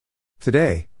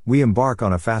Today, we embark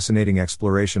on a fascinating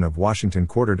exploration of Washington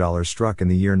quarter dollars struck in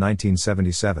the year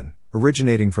 1977,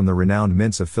 originating from the renowned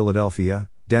mints of Philadelphia,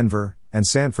 Denver, and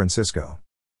San Francisco.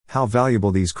 How valuable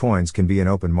these coins can be in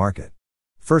open market.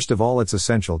 First of all, it's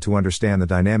essential to understand the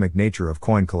dynamic nature of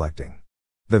coin collecting.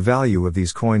 The value of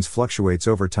these coins fluctuates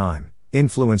over time,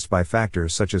 influenced by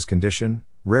factors such as condition,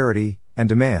 rarity, and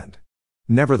demand.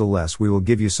 Nevertheless, we will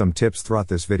give you some tips throughout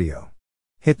this video.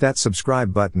 Hit that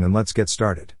subscribe button and let's get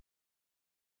started.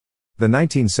 The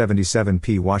 1977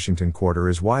 P Washington quarter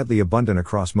is widely abundant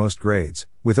across most grades,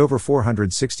 with over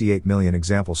 468 million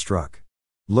examples struck.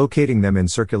 Locating them in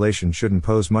circulation shouldn't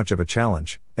pose much of a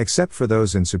challenge, except for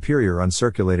those in superior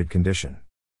uncirculated condition.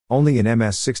 Only in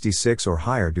MS66 or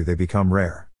higher do they become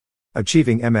rare.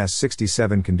 Achieving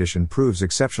MS67 condition proves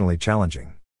exceptionally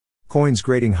challenging. Coins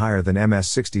grading higher than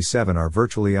MS67 are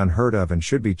virtually unheard of and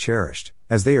should be cherished,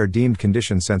 as they are deemed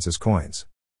condition census coins.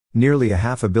 Nearly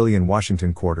 500 million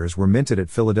Washington quarters were minted at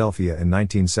Philadelphia in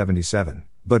 1977,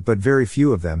 but very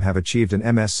few of them have achieved an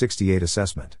MS68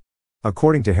 assessment.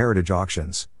 According to Heritage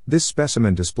Auctions, this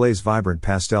specimen displays vibrant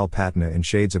pastel patina in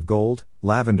shades of gold,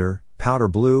 lavender, powder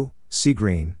blue, sea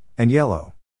green, and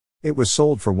yellow. It was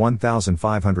sold for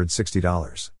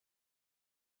 $1,560.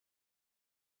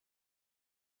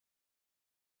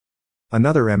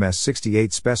 Another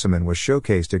MS68 specimen was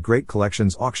showcased at Great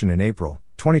Collections Auction in April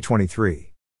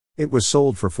 2023. It was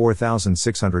sold for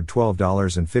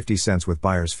 $4,612.50 with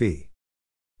buyer's fee.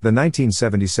 The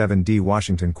 1977 D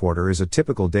Washington quarter is a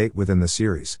typical date within the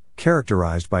series,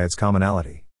 characterized by its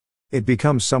commonality. It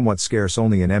becomes somewhat scarce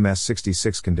only in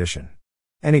MS66 condition.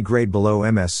 Any grade below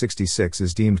MS66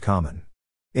 is deemed common.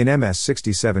 In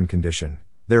MS67 condition,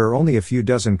 there are only a few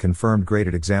dozen confirmed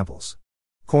graded examples.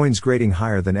 Coins grading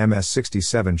higher than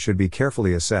MS67 should be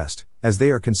carefully assessed, as they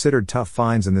are considered tough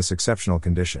finds in this exceptional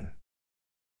condition.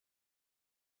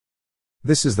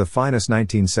 This is the finest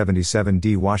 1977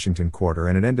 D Washington quarter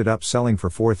and it ended up selling for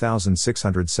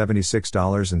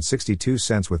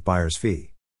 $4,676.62 with buyer's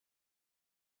fee.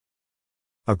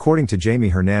 According to Jamie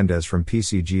Hernandez from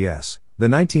PCGS, the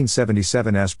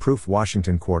 1977 S-proof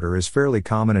Washington quarter is fairly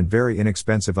common and very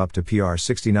inexpensive up to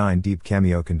PR69 deep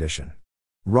cameo condition.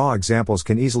 Raw examples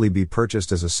can easily be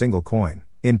purchased as a single coin,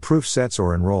 in proof sets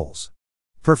or in rolls.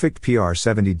 Perfect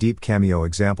PR70 deep cameo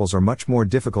examples are much more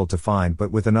difficult to find,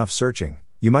 but with enough searching,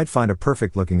 you might find a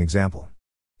perfect looking example.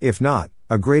 If not,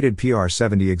 a graded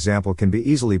PR70 example can be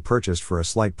easily purchased for a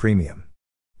slight premium.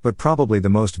 But probably the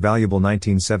most valuable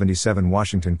 1977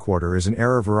 Washington quarter is an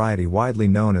error variety widely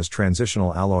known as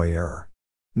transitional alloy error.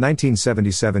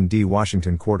 1977 D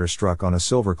Washington quarter struck on a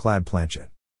silver-clad planchet.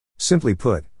 Simply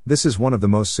put, this is one of the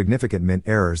most significant mint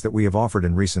errors that we have offered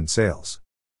in recent sales.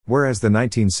 Whereas the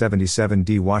 1977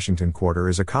 D Washington quarter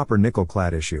is a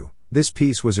copper-nickel-clad issue, this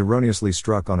piece was erroneously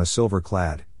struck on a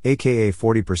silver-clad, aka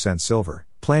 40% silver,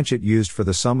 planchet used for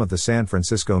the sum of the San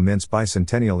Francisco Mint's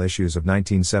bicentennial issues of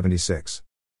 1976.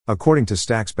 According to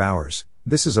Stax Bowers,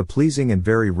 this is a pleasing and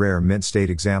very rare mint state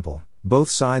example.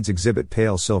 Both sides exhibit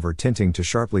pale silver tinting to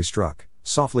sharply struck,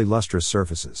 softly lustrous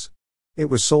surfaces. It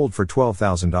was sold for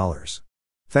 $12,000.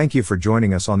 Thank you for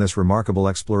joining us on this remarkable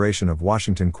exploration of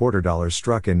Washington quarter dollars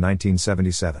struck in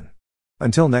 1977.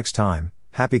 Until next time,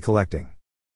 happy collecting.